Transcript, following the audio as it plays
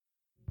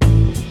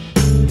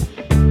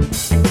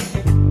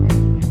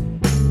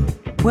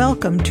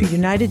Welcome to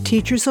United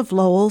Teachers of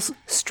Lowell's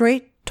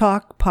Straight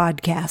Talk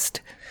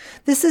podcast.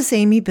 This is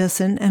Amy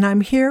Bisson, and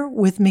I'm here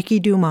with Mickey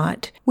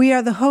Dumont. We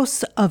are the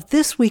hosts of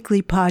this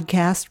weekly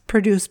podcast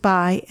produced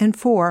by and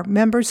for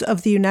members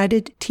of the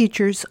United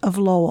Teachers of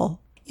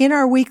Lowell. In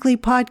our weekly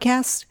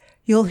podcast,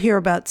 you'll hear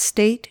about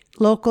state,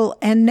 local,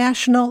 and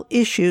national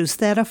issues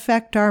that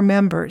affect our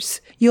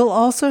members. You'll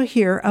also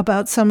hear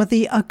about some of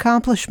the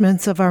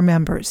accomplishments of our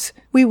members.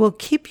 We will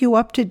keep you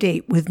up to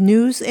date with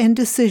news and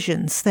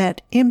decisions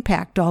that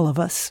impact all of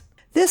us.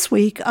 This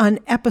week on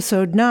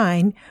Episode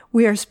 9,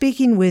 we are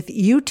speaking with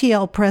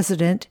UTL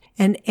President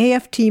and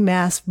AFT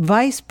Mass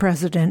Vice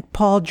President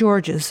Paul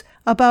Georges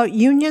about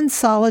union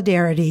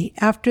solidarity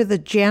after the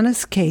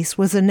Janus case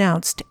was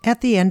announced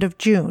at the end of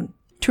June.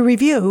 To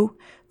review,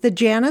 the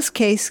Janus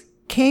case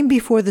came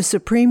before the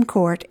Supreme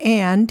Court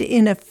and,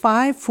 in a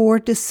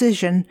 5-4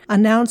 decision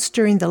announced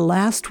during the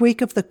last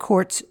week of the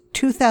court's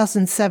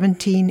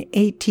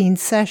 2017-18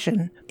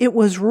 session, it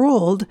was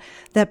ruled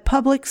that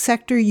public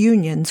sector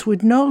unions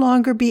would no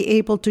longer be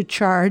able to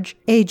charge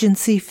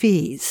agency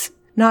fees.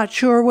 Not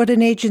sure what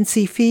an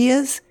agency fee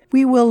is?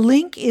 We will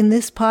link in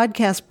this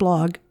podcast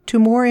blog to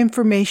more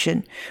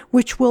information,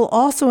 which will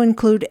also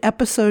include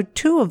Episode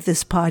 2 of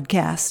this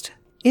podcast.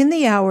 In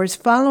the hours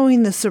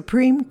following the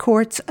Supreme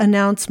Court's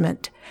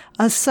announcement,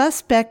 a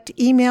suspect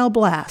email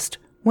blast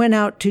went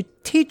out to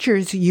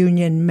teachers'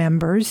 union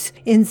members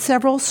in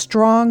several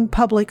strong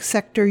public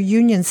sector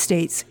union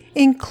states,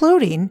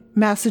 including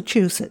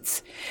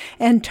Massachusetts,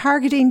 and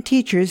targeting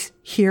teachers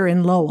here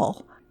in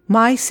Lowell.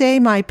 My Say,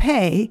 My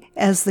Pay,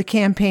 as the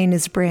campaign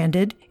is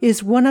branded,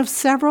 is one of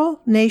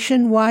several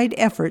nationwide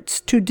efforts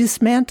to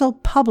dismantle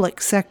public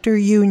sector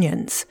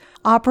unions.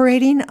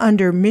 Operating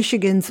under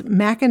Michigan's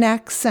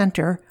Mackinac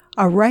Center,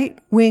 a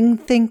right-wing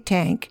think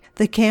tank,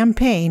 the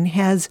campaign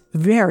has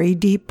very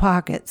deep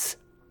pockets.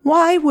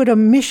 Why would a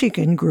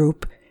Michigan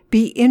group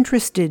be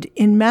interested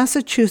in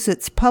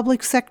Massachusetts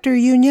public sector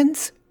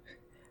unions?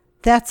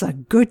 That's a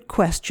good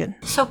question.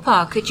 So,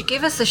 Paul, could you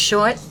give us a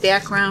short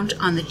background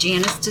on the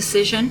Janus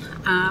decision,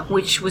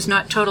 which was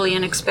not totally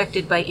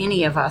unexpected by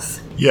any of us?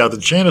 Yeah, the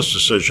Janus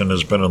decision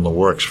has been in the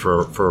works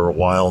for a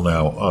while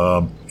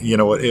now.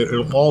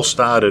 It all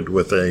started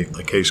with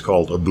a case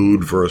called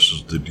Abood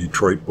versus the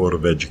Detroit Board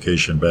of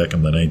Education back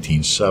in the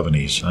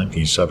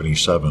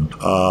 1977.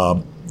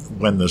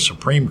 When the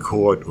Supreme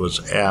Court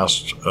was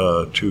asked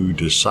to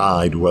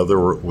decide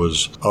whether it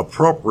was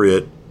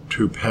appropriate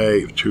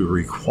to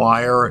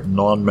require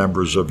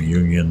non-members of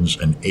unions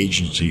an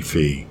agency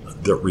fee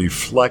that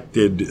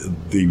reflected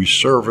the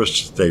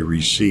service they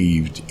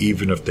received,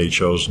 even if they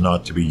chose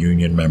not to be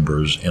union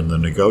members, in the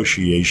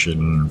negotiation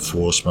and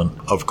enforcement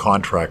of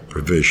contract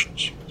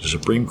provisions. The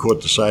Supreme Court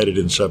decided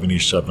in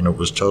 1977 it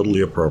was totally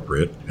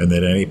appropriate, and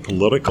that any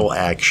political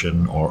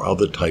action or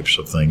other types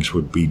of things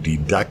would be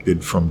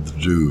deducted from the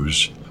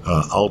dues,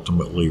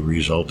 ultimately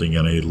resulting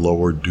in a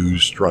lower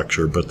dues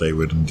structure, but they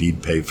would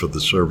indeed pay for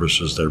the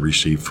services they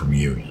received from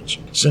unions.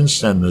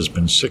 Since then, there's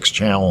been 6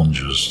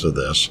 challenges to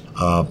this.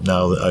 In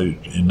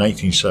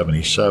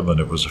 1977,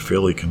 it was a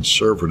fairly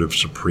conservative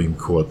Supreme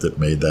Court that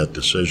made that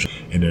decision,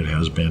 and it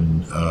has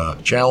been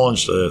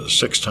challenged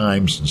 6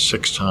 times, and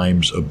 6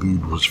 times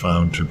Abood was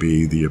found to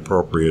be the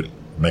appropriate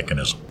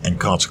mechanism, and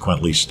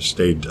consequently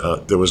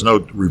there was no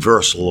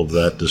reversal of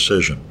that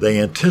decision. They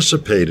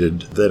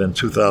anticipated that in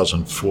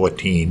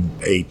 2014,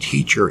 a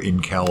teacher in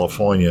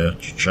California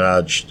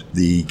charged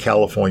the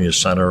California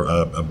Center,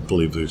 I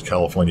believe the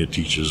California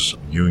Teachers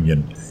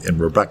Union, in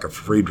Rebecca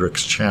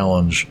Friedrich's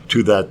challenge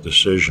to that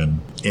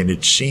decision, and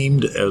it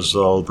seemed as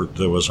though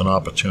there was an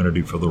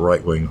opportunity for the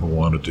right wing who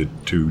wanted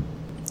to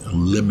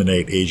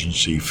eliminate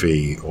agency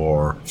fee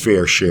or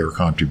fair share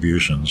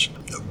contributions.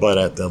 But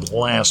at the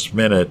last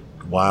minute,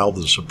 while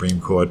the Supreme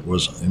Court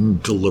was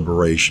in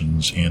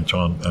deliberations,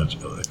 Anton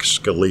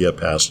Scalia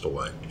passed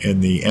away.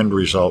 And the end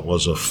result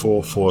was a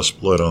 4-4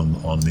 split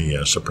on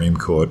the Supreme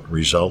Court,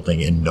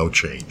 resulting in no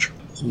change.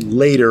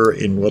 Later,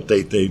 in what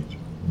a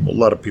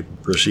lot of people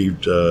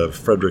perceived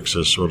Fredericks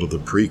as sort of the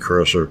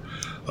precursor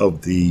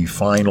of the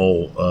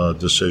final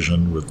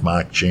decision with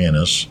Mark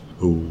Janus,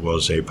 who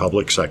was a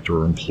public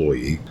sector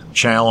employee,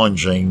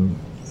 challenging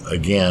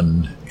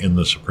again in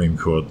the Supreme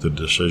Court the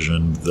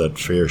decision that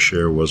fair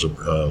share was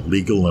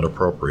legal and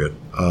appropriate.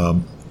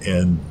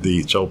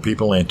 So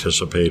people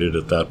anticipated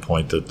at that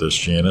point that this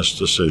Janus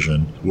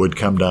decision would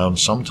come down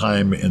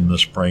sometime in the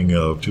spring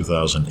of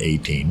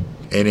 2018.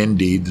 And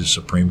indeed, the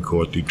Supreme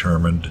Court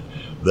determined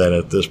that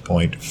at this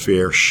point,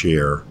 fair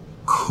share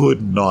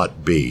could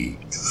not be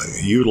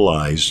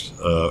utilized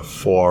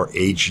for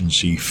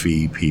agency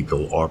fee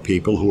people or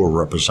people who were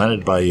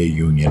represented by a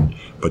union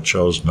but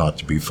chose not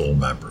to be full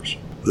members.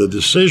 The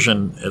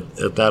decision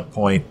at that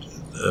point,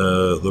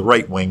 the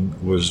right wing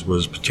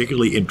was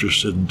particularly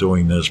interested in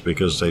doing this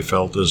because they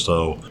felt as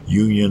though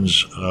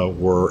unions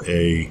were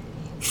a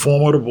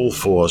formidable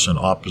force in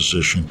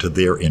opposition to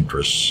their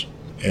interests,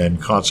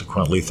 and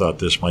consequently thought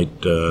this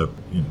might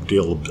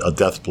deal a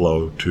death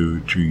blow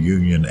to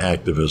union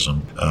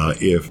activism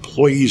if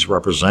employees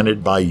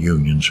represented by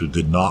unions who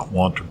did not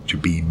want to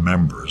be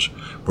members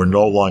were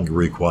no longer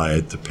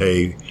required to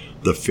pay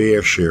the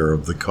fair share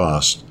of the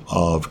cost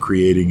of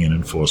creating and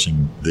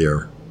enforcing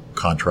their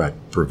contract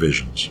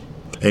provisions.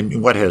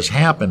 And what has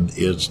happened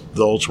is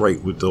those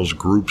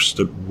groups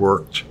that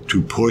worked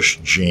to push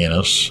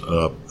Janus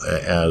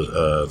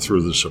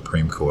through the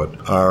Supreme Court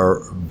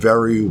are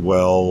very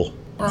well.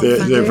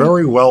 They're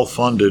very well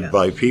funded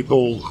by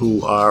people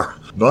who are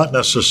not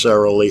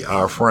necessarily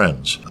our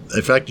friends.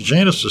 In fact, the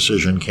Janus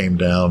decision came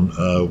down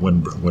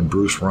when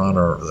Bruce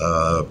Rauner,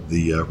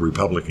 the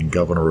Republican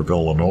governor of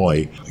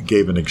Illinois,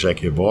 gave an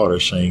executive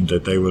order saying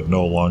that they would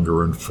no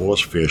longer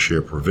enforce fair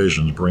share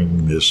provisions,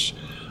 bringing this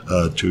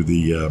to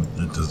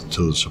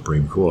the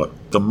Supreme Court.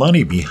 The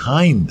money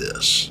behind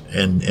this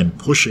and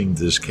pushing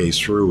this case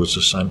through is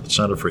the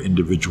Center for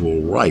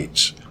Individual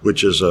Rights,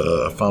 which is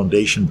a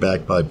foundation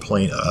backed by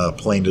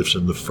plaintiffs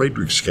in the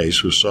Friedrichs case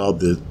who saw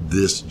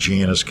this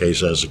Janus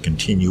case as a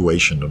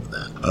continuation of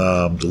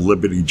that. The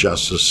Liberty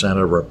Justice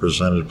Center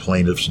represented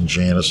plaintiffs in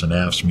Janus and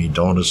AFSCME.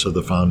 Donors of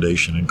the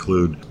foundation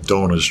include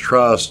Donors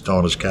Trust,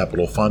 Donors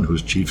Capital Fund,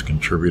 whose chief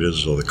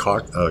contributors are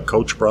the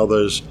Koch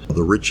brothers,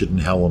 the Richard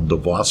and Helen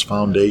DeVos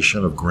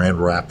Foundation of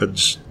Grand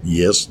Rapids.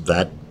 Yes,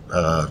 that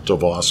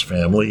DeVos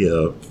family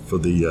for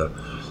the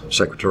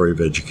Secretary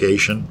of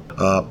Education,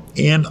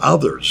 and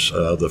others,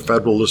 the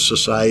Federalist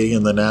Society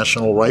and the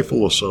National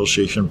Rifle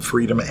Association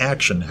Freedom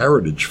Action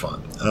Heritage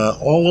Fund.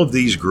 All of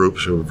these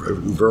groups are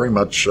very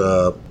much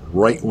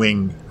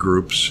right-wing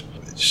groups,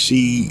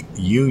 see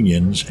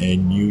unions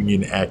and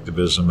union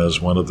activism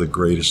as one of the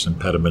greatest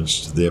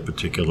impediments to their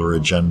particular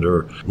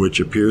agenda,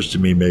 which appears to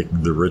be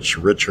making the rich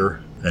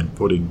richer and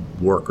putting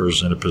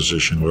workers in a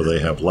position where they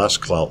have less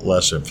clout,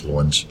 less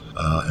influence,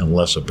 and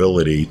less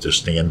ability to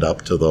stand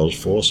up to those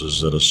forces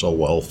that are so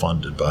well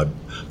funded by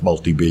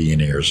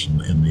multi-billionaires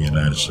in the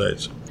United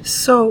States.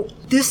 So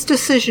this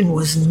decision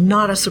was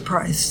not a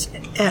surprise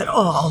at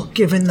all,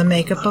 given the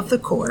makeup of the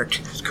court.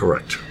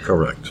 Correct.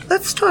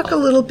 Let's talk a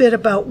little bit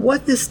about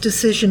what this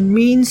decision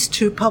means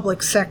to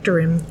public sector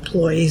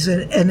employees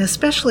and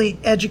especially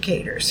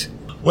educators.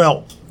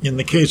 Well, in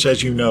the case,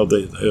 as you know,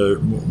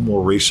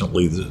 more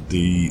recently,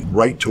 the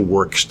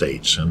right-to-work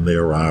states, and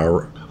there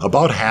are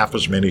about half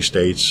as many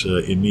states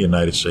in the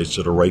United States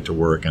that are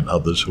right-to-work and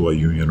others who are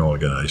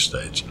union-organized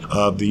states.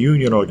 The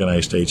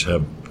union-organized states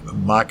have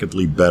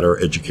markedly better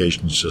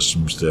education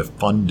systems. They're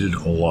funded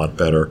a lot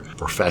better.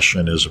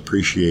 Profession is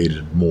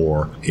appreciated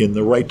more. In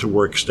the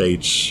right-to-work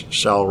states,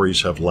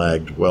 salaries have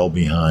lagged well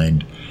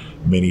behind.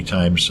 Many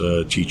times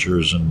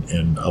teachers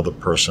and other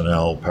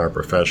personnel,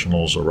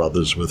 paraprofessionals or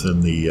others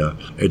within the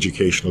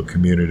educational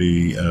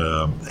community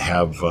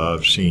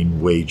have seen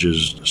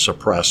wages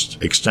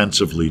suppressed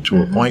extensively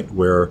to a point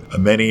where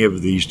many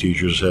of these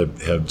teachers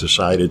have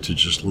decided to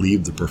just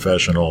leave the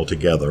profession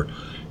altogether.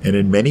 And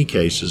in many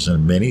cases,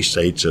 in many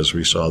states, as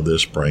we saw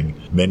this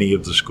spring, many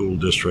of the school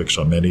districts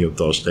or many of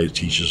those state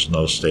teachers in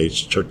those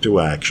states took to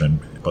action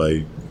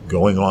by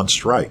going on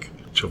strike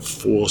to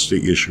force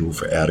the issue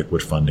for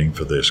adequate funding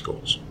for their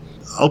schools.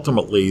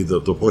 Ultimately,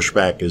 the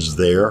pushback is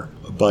there,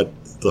 but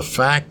the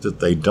fact that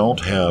they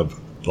don't have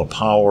the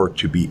power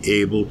to be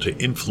able to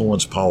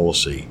influence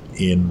policy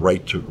in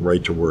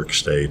right-to-work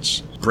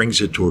states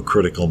brings it to a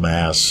critical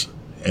mass,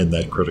 and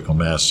that critical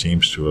mass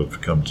seems to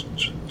have come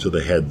to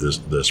the head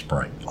this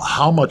spring.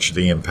 How much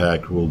the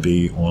impact will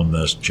be on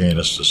this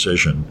Janus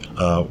decision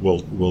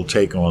will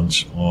take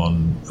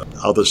on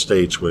other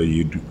states where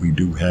we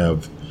do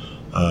have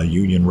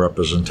union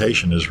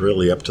representation is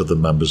really up to the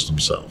members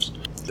themselves.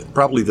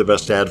 Probably the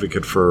best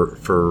advocate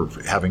for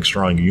having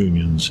strong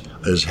unions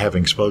is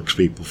having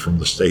spokespeople from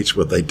the states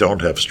where they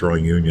don't have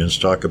strong unions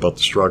talk about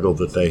the struggle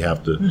that they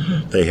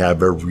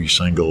have every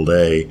single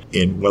day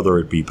in whether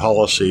it be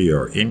policy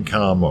or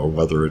income or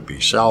whether it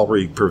be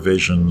salary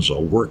provisions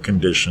or work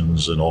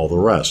conditions and all the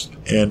rest.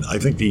 And I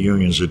think the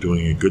unions are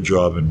doing a good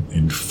job in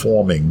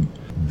informing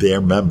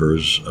their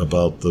members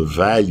about the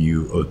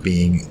value of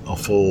being a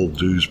full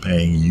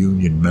dues-paying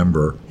union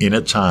member in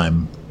a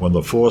time when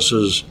the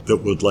forces that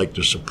would like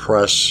to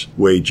suppress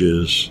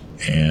wages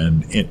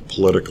and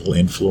political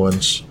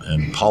influence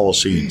and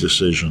policy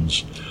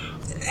decisions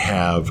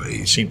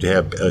seem to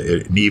have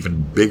an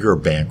even bigger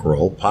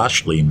bankroll,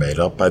 partially made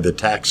up by the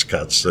tax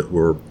cuts that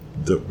were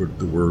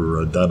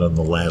done in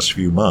the last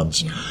few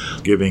months,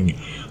 giving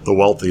the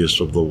wealthiest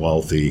of the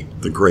wealthy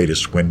the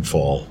greatest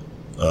windfall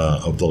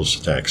of those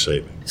tax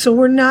savings. So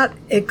we're not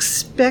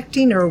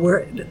expecting,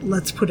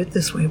 let's put it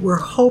this way, we're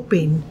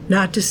hoping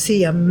not to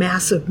see a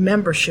massive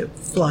membership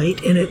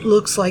flight, and it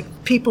looks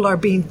like people are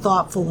being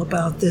thoughtful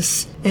about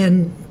this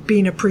and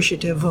being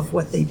appreciative of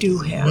what they do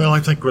have. Well, I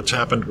think what's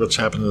happened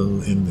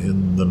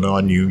in the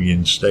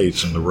non-union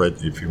states, and the red,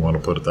 if you want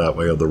to put it that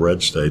way, or the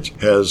red states,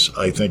 has,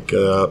 I think,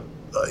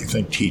 I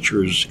think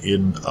teachers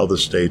in other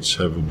states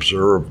have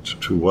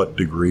observed to what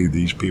degree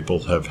these people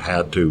have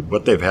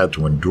what they've had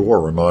to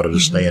endure in order to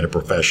stay in a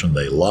profession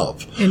they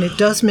love. And it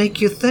does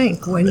make you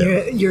think when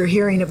you're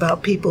hearing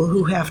about people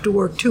who have to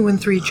work 2 and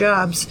 3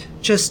 jobs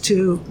just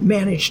to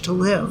manage to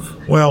live.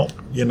 Well,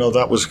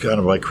 that was kind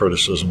of my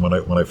criticism when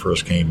I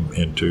first came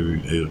into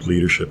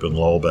leadership in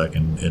Lowell back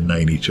in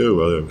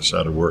 92. I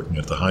started working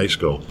at the high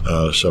school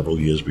several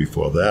years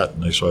before that,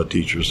 and I saw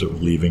teachers that were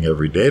leaving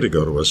every day to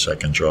go to a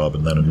second job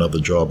and then another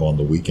job on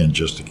the weekend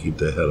just to keep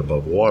their head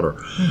above water.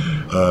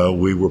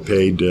 We were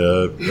paid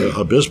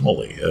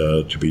abysmally,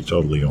 to be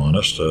totally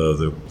honest.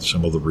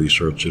 Some of the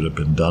research that had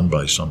been done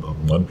by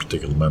one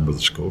particular member of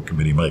the school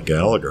committee, Mike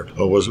Gallagher,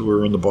 was that we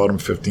were in the bottom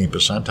 15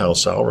 percentile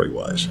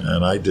salary-wise,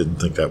 and I didn't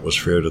think that was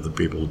fair to the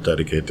people who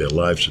dedicate their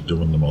lives to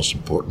doing the most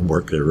important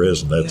work there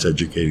is, and that's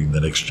educating the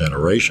next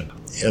generation.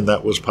 And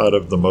that was part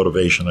of the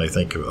motivation, I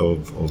think,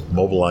 of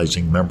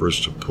mobilizing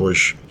members to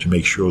push to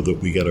make sure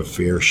that we get a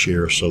fair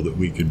share so that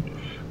we could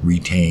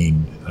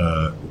retain,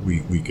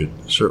 we could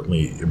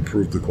certainly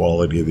improve the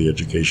quality of the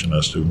education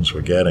our students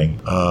were getting,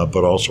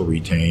 but also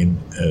retain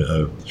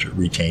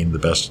the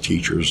best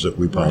teachers that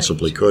we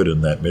possibly could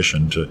in that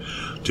mission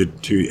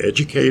to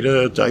educate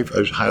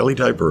a highly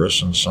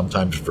diverse and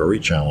sometimes very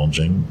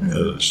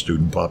challenging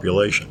student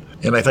population.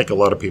 And I think a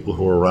lot of people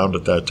who were around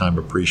at that time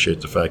appreciate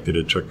the fact that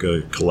it took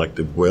a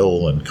collective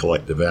will and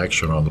collective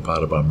action on the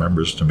part of our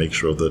members to make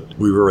sure that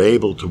we were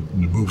able to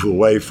move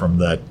away from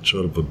that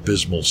sort of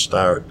abysmal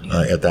start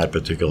at that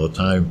particular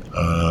time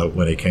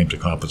when it came to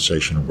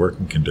compensation and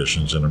working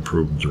conditions, and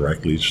improve them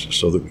directly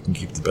so that we can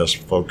keep the best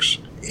folks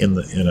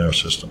in our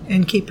system.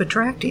 And keep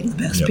attracting the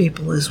best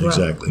people as well.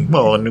 Exactly.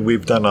 Well, and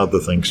we've done other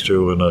things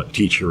too in a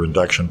teacher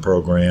induction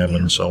program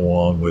and so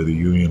on, where the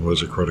union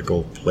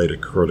played a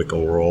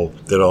critical role.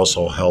 That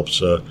also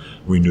helps.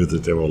 We knew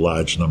that there were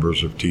large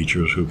numbers of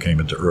teachers who came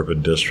into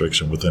urban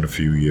districts and within a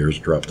few years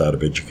dropped out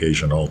of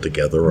education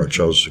altogether or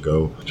chose to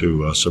go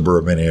to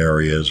suburban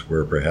areas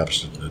where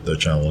perhaps the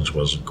challenge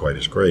wasn't quite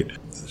as great.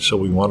 So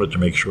we wanted to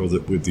make sure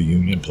that the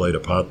union played a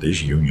part.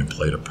 This union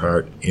played a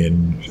part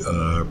in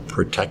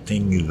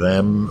protecting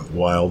them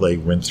while they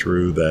went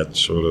through that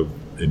sort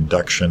of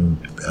induction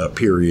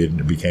period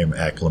and became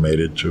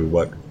acclimated to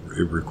what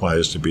it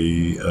requires to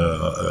be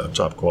a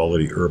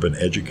top-quality urban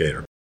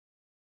educator.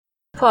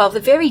 Paul, the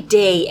very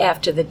day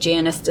after the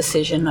Janus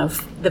decision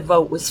the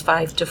vote was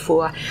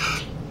 5-4,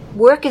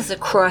 workers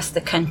across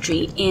the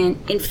country, and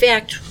in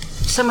fact,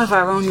 some of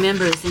our own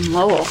members in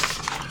Lowell,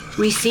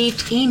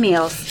 received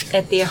emails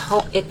at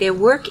their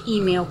work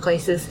email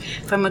places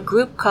from a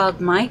group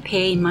called My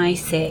Pay, My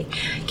Say.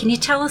 Can you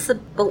tell us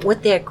about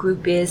what that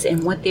group is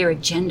and what their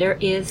agenda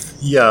is?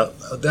 Yeah,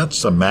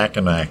 that's the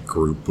Mackinac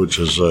group, which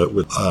is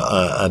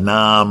an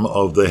arm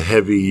of the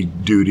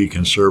heavy-duty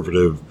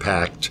conservative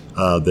pact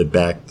that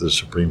backed the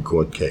Supreme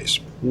Court case.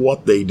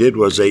 What they did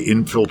was they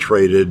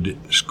infiltrated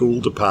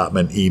school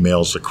department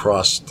emails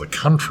across the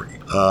country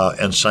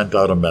and sent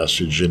out a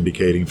message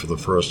indicating for the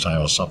first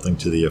time, or something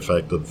to the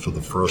effect that for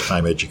the first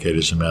time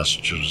educators in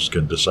Massachusetts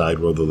can decide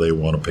whether they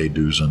want to pay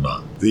dues or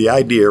not. The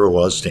idea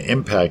was to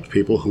impact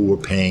people who were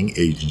paying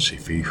agency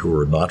fee, who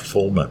were not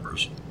full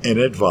members, and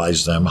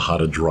advise them how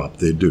to drop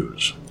their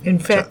dues. In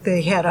fact,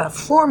 they had a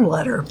form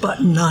letter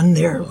button on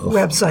their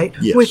website,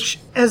 yes. Which,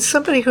 as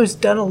somebody who's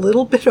done a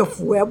little bit of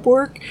web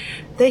work,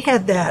 they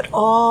had that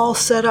all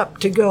set up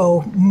to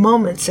go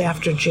moments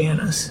after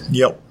Janus.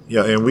 Yep.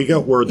 Yeah, and we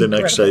got word the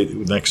next day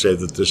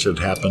that this had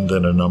happened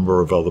in a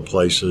number of other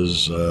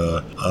places,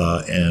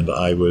 and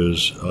I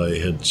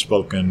had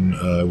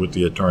spoken with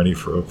the attorney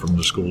from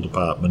the school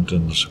department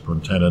and the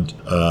superintendent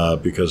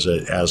because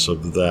as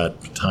of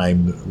that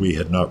time we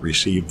had not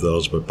received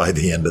those, but by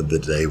the end of the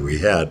day we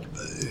had.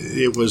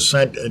 It was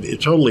sent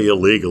totally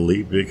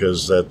illegally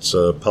because that's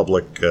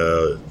public,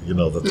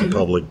 that's a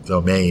public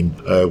domain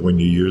when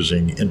you're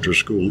using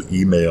inter-school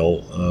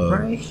email.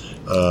 Right.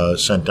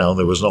 Sent down.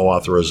 There was no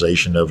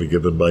authorization ever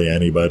given by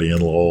anybody in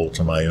Lowell,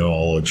 to my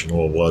knowledge,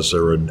 nor was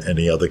there in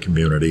any other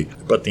community.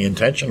 But the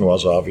intention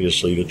was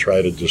obviously to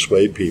try to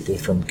dissuade people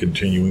from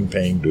continuing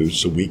paying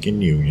dues to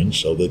weaken unions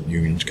so that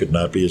unions could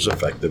not be as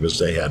effective as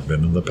they had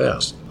been in the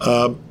past.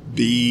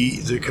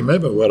 The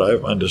commitment, what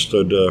I've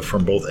understood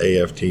from both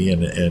AFT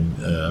and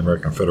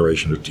American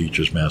Federation of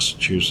Teachers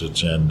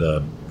Massachusetts and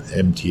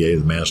MTA,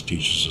 the Mass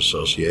Teachers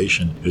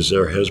Association, is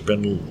there has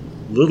been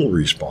little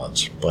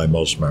response by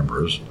most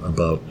members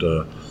about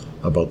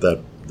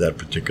that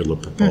particular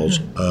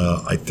proposal.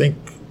 I think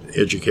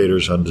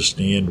educators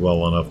understand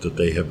well enough that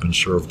they have been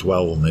served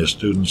well, and their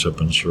students have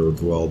been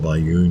served well by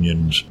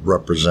unions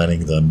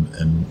representing them,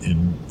 and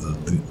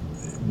the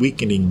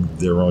weakening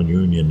their own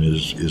union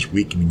is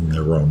weakening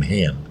their own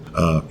hand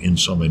in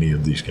so many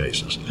of these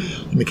cases.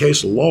 In the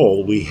case of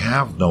Lowell, we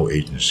have no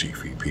agency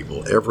fee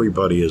people.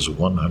 Everybody is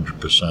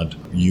 100%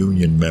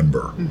 union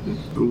member.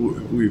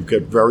 We've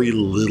got very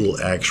little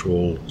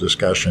actual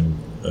discussion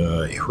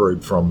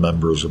heard from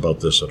members about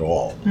this at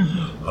all.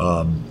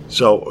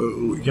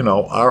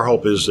 Our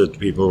hope is that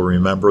people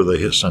remember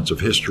the sense of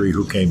history,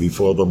 who came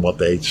before them, what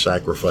they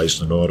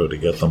sacrificed in order to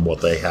get them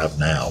what they have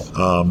now,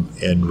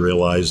 and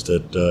realize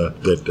that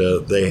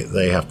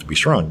they have to be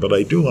strong. But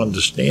I do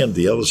understand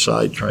the other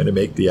side trying to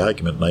make the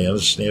argument, and I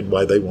understand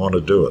why they want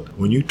to do it.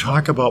 When you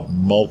talk about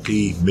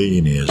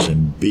multi-millionaires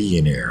and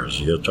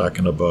billionaires, you're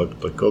talking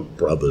about the Koch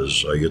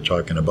brothers, or you're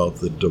talking about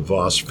the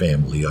DeVos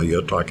family, or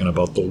you're talking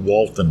about the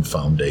Walton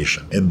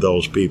Foundation, and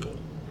those people.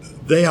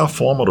 They are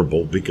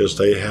formidable because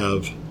they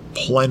have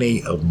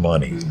plenty of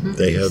money.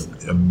 They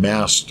have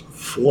amassed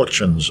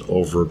fortunes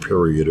over a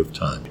period of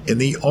time. And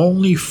the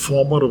only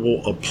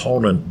formidable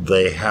opponent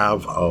they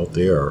have out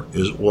there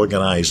is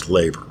organized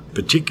labor,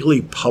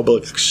 particularly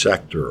public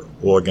sector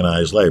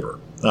organized labor.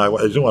 Now,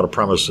 I do want to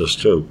premise this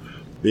too.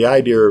 The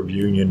idea of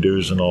union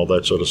dues and all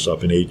that sort of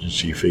stuff, an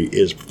agency fee,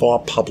 is for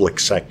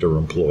public sector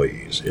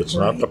employees. It's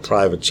not the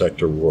private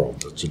sector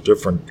world. It's a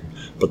different,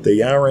 but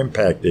they are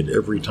impacted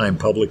every time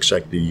public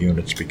sector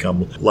units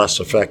become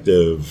less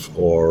effective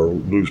or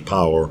lose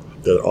power.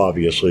 That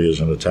obviously is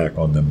an attack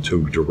on them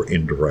too,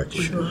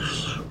 indirectly.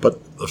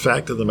 But the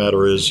fact of the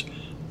matter is,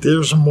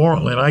 there's a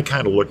moral, and I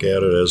kind of look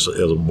at it as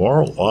a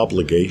moral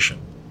obligation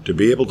to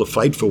be able to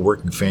fight for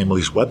working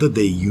families, whether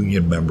they're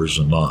union members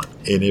or not.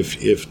 And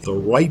if the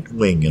right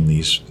wing in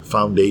these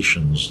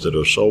foundations that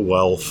are so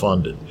well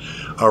funded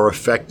are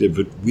effective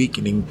at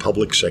weakening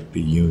public sector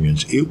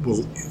unions,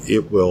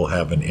 it will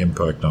have an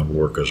impact on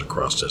workers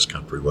across this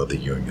country, whether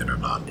union or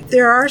not.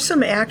 There are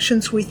some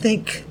actions we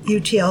think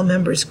UTL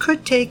members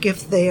could take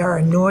if they are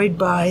annoyed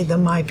by the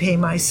My Pay,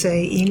 My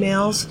Say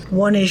emails.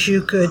 One is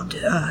you could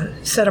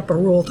set up a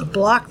rule to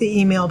block the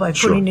email by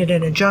putting it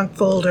in a junk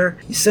folder.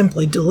 You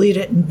simply delete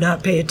it and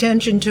not pay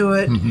attention to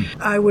it.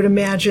 I would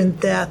imagine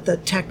that the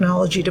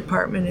technology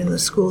department in the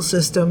school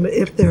system,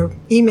 if their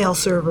email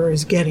server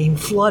is getting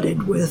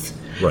flooded with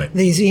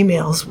these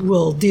emails,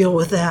 will deal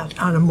with that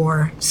on a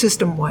more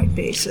system-wide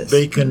basis.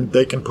 They can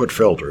put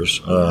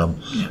filters,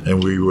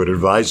 and we would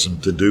advise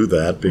them to do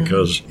that,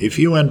 because if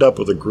you end up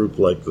with a group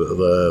like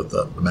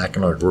the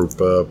Mackinac group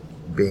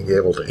being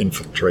able to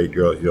infiltrate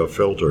your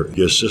filter,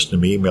 your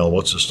system email,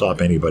 what's to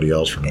stop anybody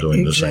else from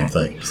doing the same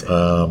thing?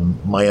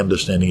 My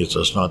understanding is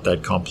it's not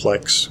that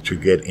complex to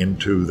get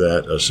into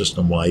that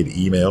system-wide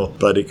email,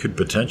 but it could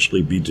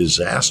potentially be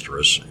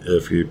disastrous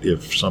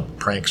if some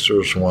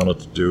pranksters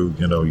wanted to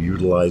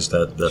utilize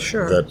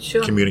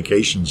that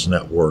communications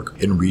network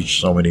and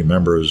reach so many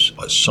members,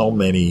 so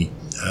many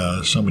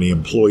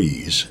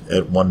employees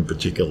at one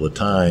particular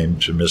time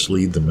to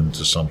mislead them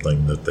into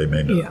something that they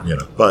may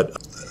not, But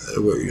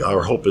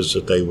our hope is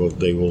that they will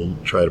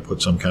try to put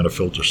some kind of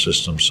filter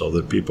system so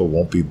that people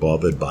won't be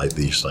bothered by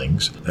these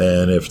things.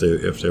 And if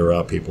there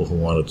are people who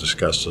want to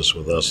discuss this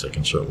with us, they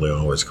can certainly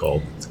always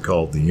call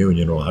the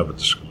union. We'll have a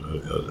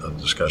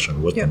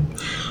discussion with them.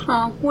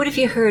 What have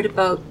you heard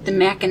about the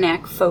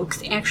Mackinac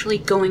folks actually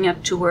going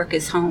up to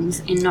workers'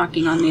 homes and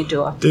knocking on their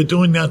door? They're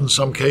doing that in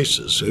some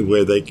cases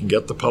where they can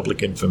get the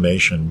public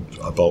information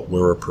about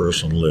where a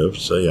person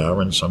lives. They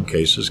are in some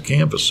cases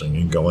canvassing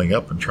and going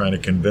up and trying to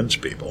convince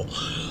people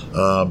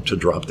to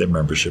drop their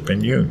membership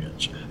in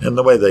unions. And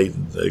the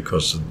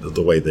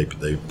way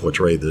they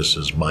portray this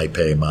is My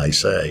Pay, My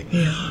Say.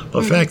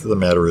 The fact of the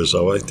matter is,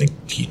 though, I think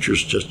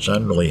teachers just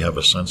generally have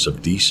a sense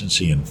of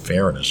decency and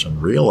fairness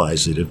and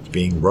realize that if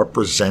being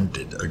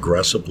represented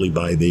aggressively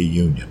by their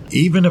union,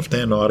 even if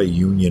they're not a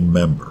union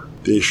member,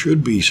 there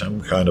should be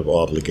some kind of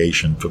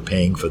obligation for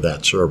paying for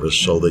that service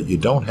so that you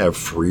don't have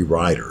free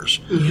riders.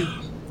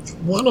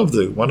 One of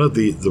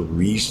the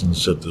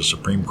reasons that the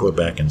Supreme Court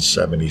back in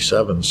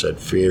 '77 said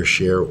fair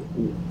share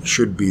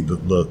should be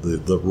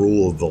the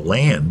rule of the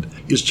land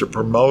is to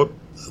promote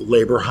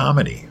labor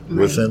harmony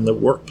within the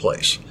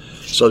workplace,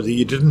 so that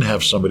you didn't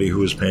have somebody who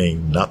was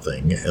paying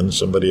nothing and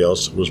somebody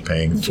else that was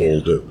paying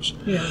full dues.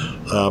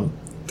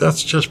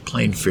 That's just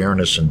plain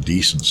fairness and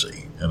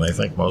decency, and I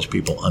think most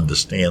people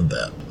understand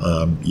that.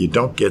 You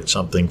don't get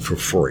something for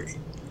free,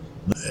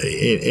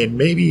 and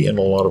maybe in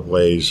a lot of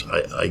ways,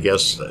 I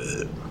guess.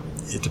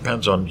 It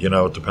depends on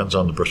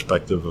the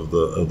perspective of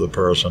the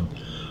person,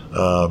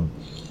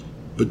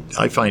 but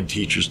I find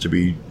teachers to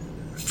be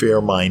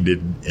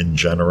fair-minded and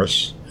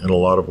generous in a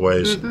lot of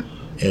ways,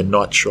 and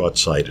not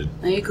short-sighted.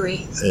 I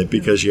agree.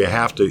 Because you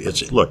have to.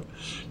 Look,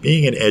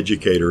 being an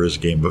educator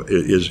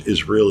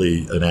is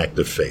really an act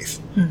of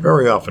faith.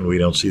 Very often we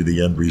don't see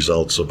the end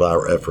results of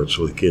our efforts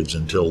with kids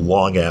until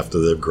long after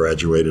they've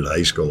graduated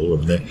high school,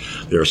 and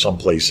they're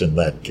someplace in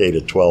that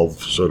K-12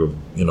 sort of,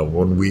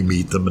 when we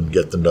meet them and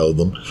get to know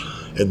them.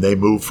 And they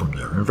move from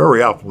there. And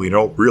very often we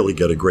don't really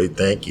get a great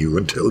thank you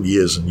until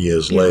years and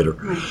years later.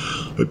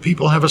 But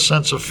people have a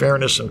sense of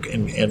fairness and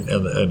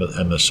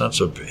a sense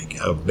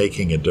of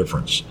making a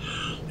difference.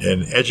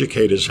 And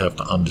educators have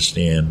to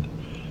understand,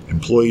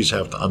 employees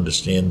have to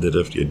understand that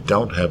if you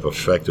don't have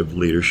effective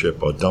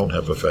leadership or don't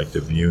have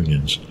effective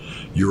unions,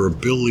 your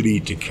ability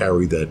to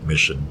carry that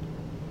mission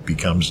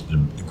becomes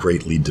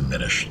greatly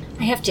diminished.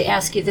 I have to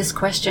ask you this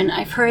question.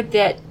 I've heard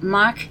that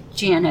Mark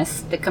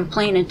Janus, the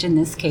complainant in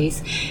this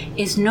case,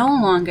 is no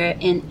longer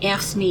an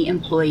AFSCME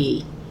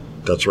employee.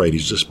 That's right.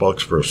 He's the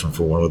spokesperson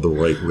for one of the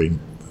right-wing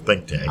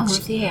think tanks.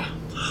 Oh, yeah.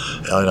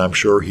 And I'm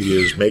sure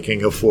he is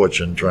making a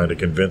fortune trying to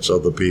convince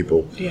other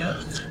people.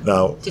 Yeah.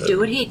 Now, To do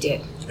what he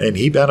did. and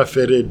he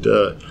benefited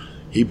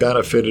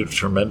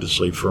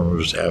tremendously from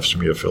his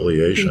AFSCME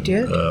affiliation. He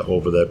did.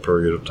 Over that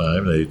period of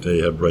time. They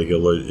had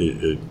regular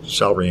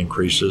salary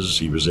increases.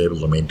 He was able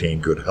to maintain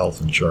good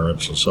health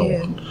insurance and so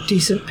on.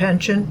 Decent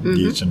pension.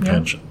 Decent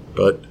pension.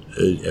 But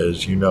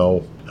as you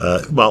know,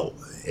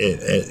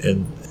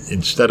 and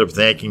instead of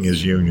thanking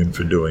his union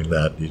for doing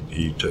that,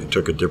 he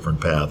took a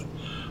different path.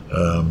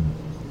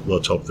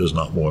 Let's hope there's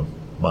not more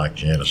Mark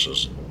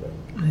Januses.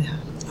 Yeah.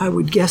 I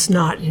would guess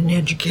not in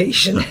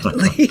education, at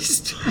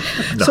least.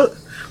 No. So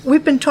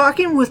we've been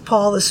talking with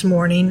Paul this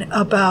morning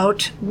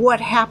about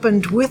what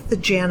happened with the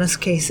Janus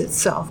case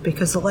itself,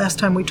 because the last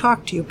time we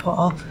talked to you,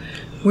 Paul,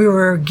 we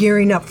were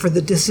gearing up for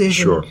the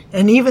decision. Sure.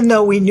 And even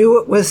though we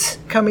knew it was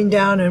coming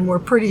down and we're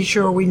pretty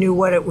sure we knew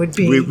what it would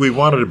be. We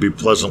wanted to be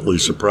pleasantly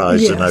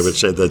surprised, Yes. and I would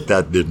say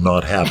that did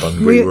not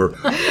happen.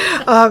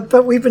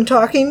 But we've been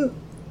talking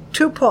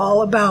to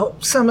Paul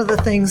about some of the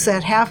things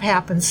that have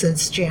happened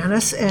since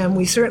Janus, and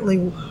we certainly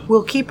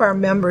will keep our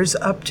members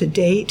up to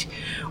date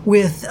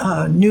with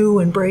new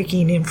and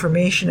breaking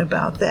information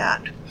about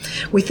that.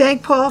 We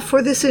thank Paul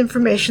for this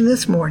information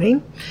this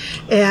morning,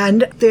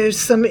 and there's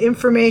some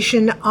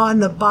information on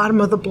the bottom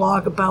of the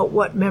blog about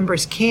what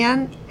members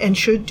can and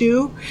should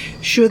do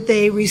should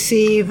they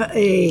receive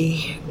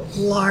a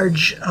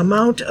large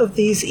amount of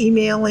these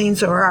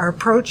emailings or are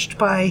approached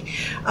by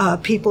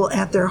people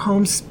at their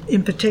homes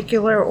in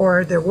particular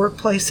or their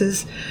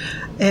workplaces.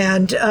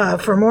 And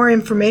for more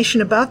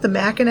information about the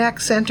Mackinac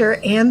Center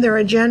and their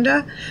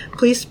agenda,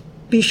 please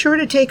be sure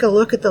to take a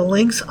look at the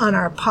links on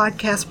our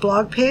podcast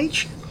blog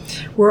page.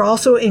 We're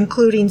also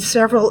including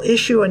several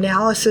issue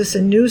analysis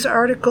and news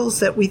articles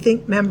that we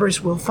think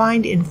members will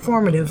find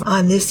informative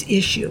on this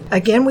issue.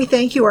 Again, we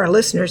thank you, our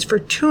listeners, for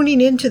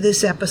tuning into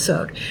this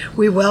episode.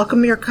 We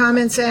welcome your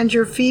comments and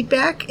your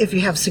feedback. If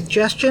you have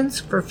suggestions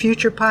for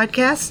future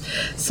podcasts,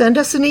 send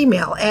us an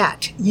email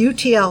at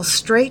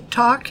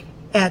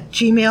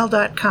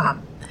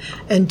utlstraighttalk@gmail.com.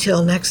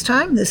 Until next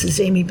time, this is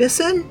Amy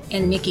Bisson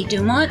And Mickey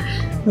Dumont.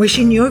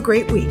 wishing you a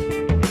great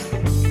week.